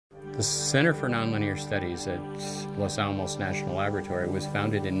The Center for Nonlinear Studies at Los Alamos National Laboratory was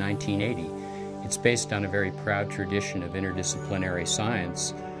founded in 1980. It's based on a very proud tradition of interdisciplinary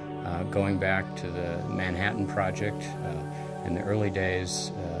science, going back to the Manhattan Project in the early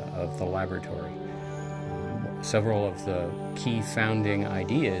days of the laboratory. Several of the key founding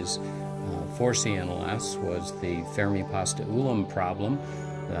ideas for CNLS was the Fermi-Pasta-Ulam problem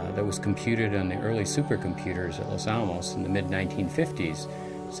that was computed on the early supercomputers at Los Alamos in the mid-1950s,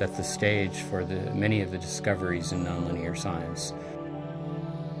 set the stage for many of the discoveries in nonlinear science.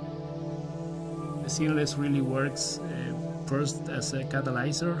 The CNLS really works first as a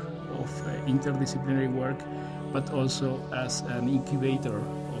catalyzer of interdisciplinary work, but also as an incubator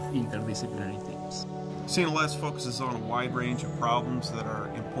of interdisciplinary teams. CNLS focuses on a wide range of problems that are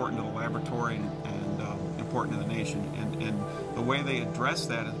important to the laboratory and important to the nation. And the way they address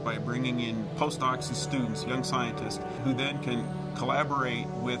that is by bringing in postdocs and students, young scientists, who then can collaborate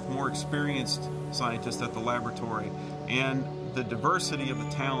with more experienced scientists at the laboratory. And the diversity of the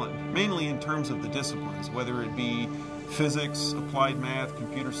talent, mainly in terms of the disciplines, whether it be physics, applied math,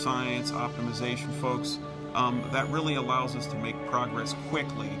 computer science, optimization folks, that really allows us to make progress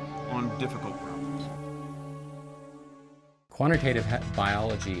quickly on difficult problems. Quantitative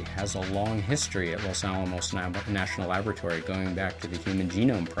biology has a long history at Los Alamos National Laboratory, going back to the Human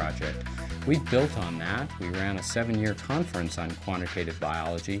Genome Project. We've built on that. We ran a 7-year conference on quantitative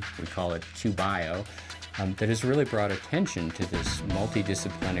biology, we call it QBio, that has really brought attention to this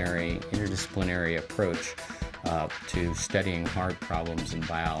multidisciplinary, interdisciplinary approach to studying hard problems in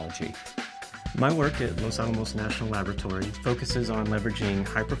biology. My work at Los Alamos National Laboratory focuses on leveraging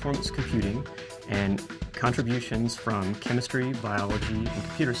high-performance computing and contributions from chemistry, biology, and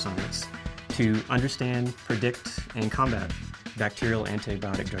computer science to understand, predict, and combat bacterial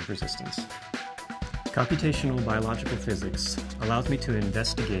antibiotic drug resistance. Computational biological physics allows me to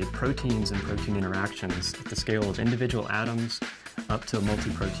investigate proteins and protein interactions at the scale of individual atoms up to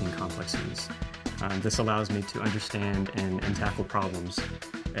multi-protein complexes. This allows me to understand and tackle problems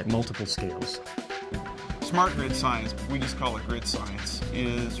at multiple scales. Smart grid science, we just call it grid science,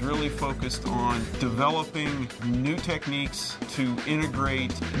 is really focused on developing new techniques to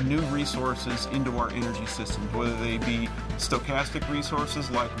integrate new resources into our energy systems, whether they be stochastic resources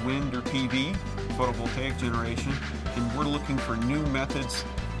like wind or PV, photovoltaic generation, and we're looking for new methods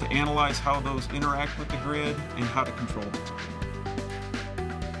to analyze how those interact with the grid and how to control them.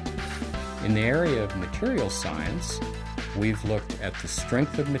 In the area of materials science, we've looked at the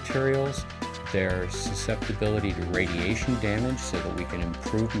strength of materials, their susceptibility to radiation damage so that we can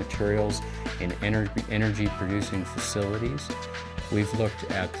improve materials in energy-producing facilities. We've looked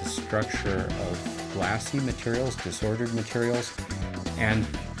at the structure of glassy materials, disordered materials, and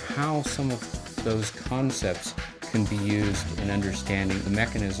how some of those concepts can be used in understanding the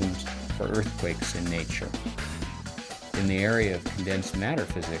mechanisms for earthquakes in nature. In the area of condensed matter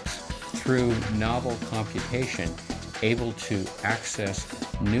physics, through novel computation, able to access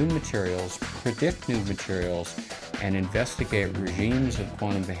new materials, predict new materials, and investigate regimes of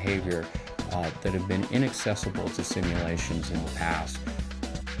quantum behavior that have been inaccessible to simulations in the past.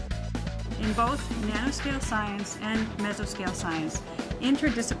 In both nanoscale science and mesoscale science,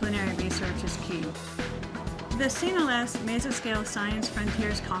 interdisciplinary research is key. The CNLS MESOSCALE Science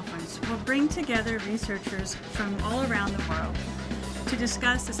Frontiers Conference will bring together researchers from all around the world to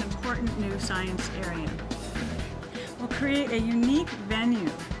discuss this important new science area. We'll create a unique venue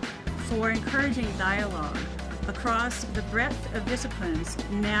for encouraging dialogue across the breadth of disciplines,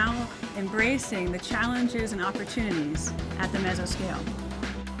 now embracing the challenges and opportunities at the mesoscale.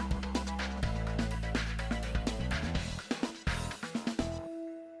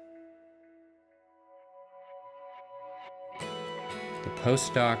 The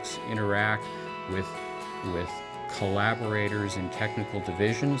postdocs interact with collaborators in technical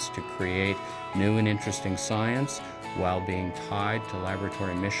divisions to create new and interesting science while being tied to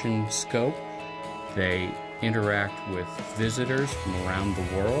laboratory mission scope. They interact with visitors from around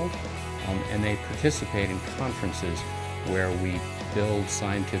the world, and they participate in conferences where we build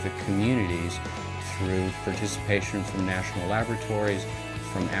scientific communities through participation from national laboratories,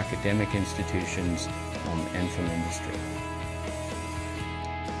 from academic institutions, and from industry.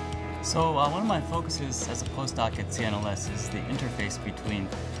 So one of my focuses as a postdoc at CNLS is the interface between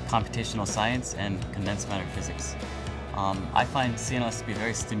computational science and condensed matter physics. I find CNLS to be a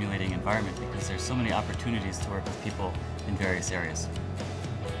very stimulating environment because there's so many opportunities to work with people in various areas.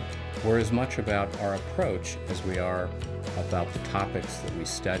 We're as much about our approach as we are about the topics that we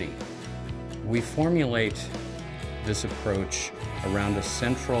study. We formulate this approach around a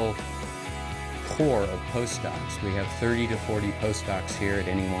central core of postdocs. We have 30 to 40 postdocs here at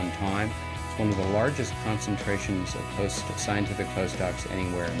any one time. It's one of the largest concentrations of scientific postdocs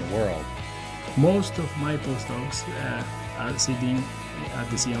anywhere in the world. Most of my postdocs are sitting at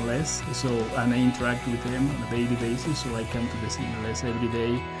the CNLS, and I interact with them on a daily basis, so I come to the CNLS every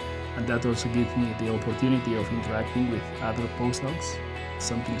day, and that also gives me the opportunity of interacting with other postdocs.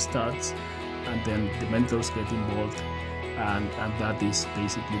 Something starts, and then the mentors get involved, and that is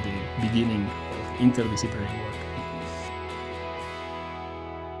basically the beginning of interdisciplinary work.